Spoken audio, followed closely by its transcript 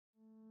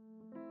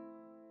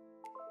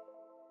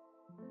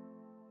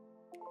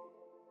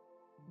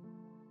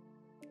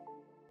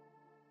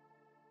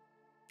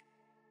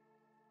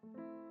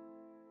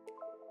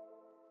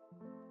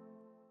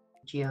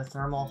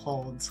geothermal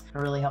holds a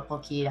really helpful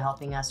key to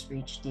helping us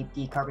reach deep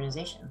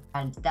decarbonization.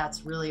 And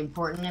that's really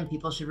important, and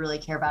people should really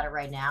care about it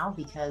right now,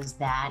 because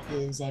that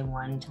is a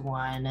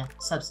one-to-one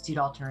substitute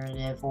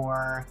alternative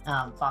for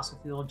fossil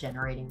fuel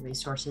generating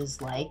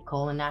resources like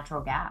coal and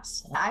natural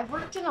gas. I've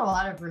worked in a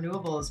lot of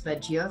renewables,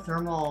 but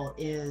geothermal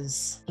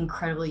is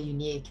incredibly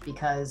unique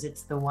because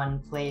it's the one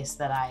place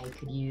that I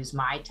could use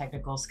my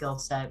technical skill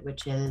set,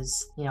 which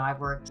is, I've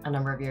worked a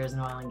number of years in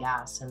oil and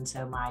gas. And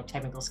so my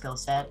technical skill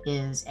set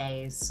is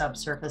a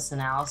subsurface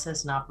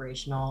analysis and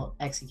operational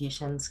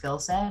execution skill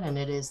set. And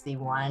it is the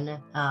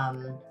one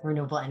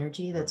renewable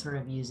energy that sort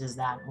of uses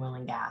that oil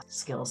and gas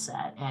skill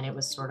set. And it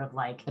was sort of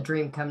like a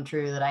dream come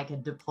true that I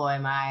could deploy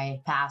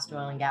my past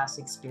oil and gas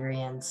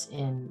experience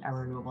in a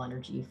renewable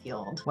energy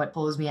field. What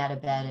pulls me out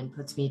of bed and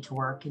puts me to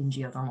work in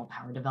geothermal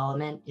power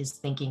development is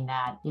thinking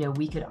that,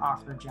 we could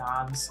offer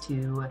jobs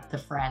to the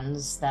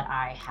friends that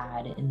I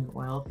had in the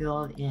oil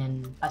field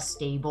in a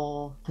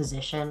stable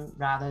position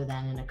rather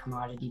than in a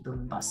commodity boom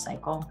and bust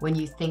cycle. When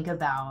you think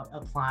about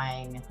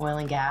applying oil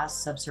and gas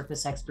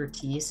subsurface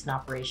expertise and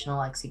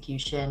operational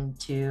execution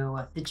to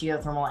the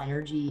geothermal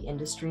energy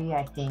industry,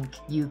 I think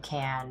you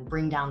can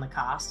bring down the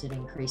cost and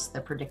increase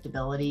the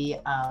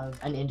predictability of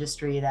an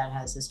industry that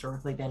has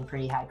historically been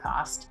pretty high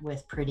cost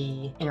with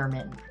pretty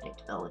intermittent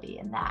predictability.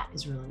 And that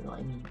is really,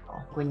 really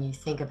meaningful. When you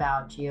think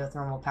about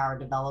geothermal power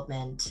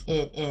development,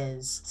 it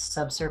is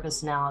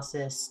subsurface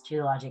analysis,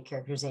 geologic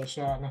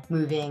characterization,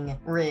 moving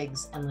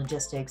rigs and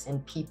logistics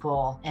and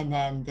people. And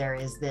then there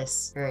is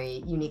this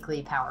very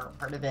uniquely power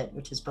part of it,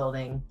 which is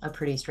building a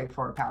pretty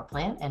straightforward power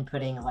plant and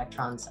putting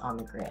electrons on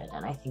the grid.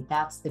 And I think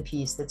that's the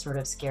piece that sort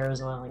of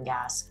scares oil and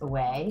gas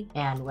away.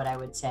 And what I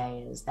would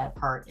say is that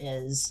part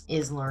is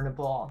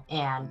learnable,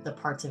 and the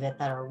parts of it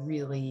that are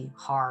really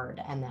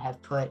hard and that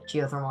have put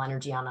geothermal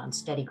energy on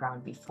unsteady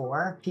ground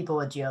before, people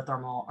with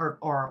geothermal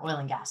or oil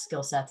and gas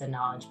skill sets and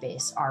knowledge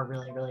base are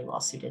really, really well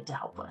suited to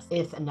help with.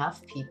 If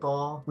enough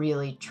people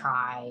really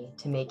try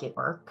to make it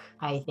work,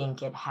 I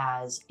think it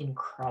has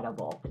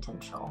incredible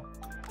potential.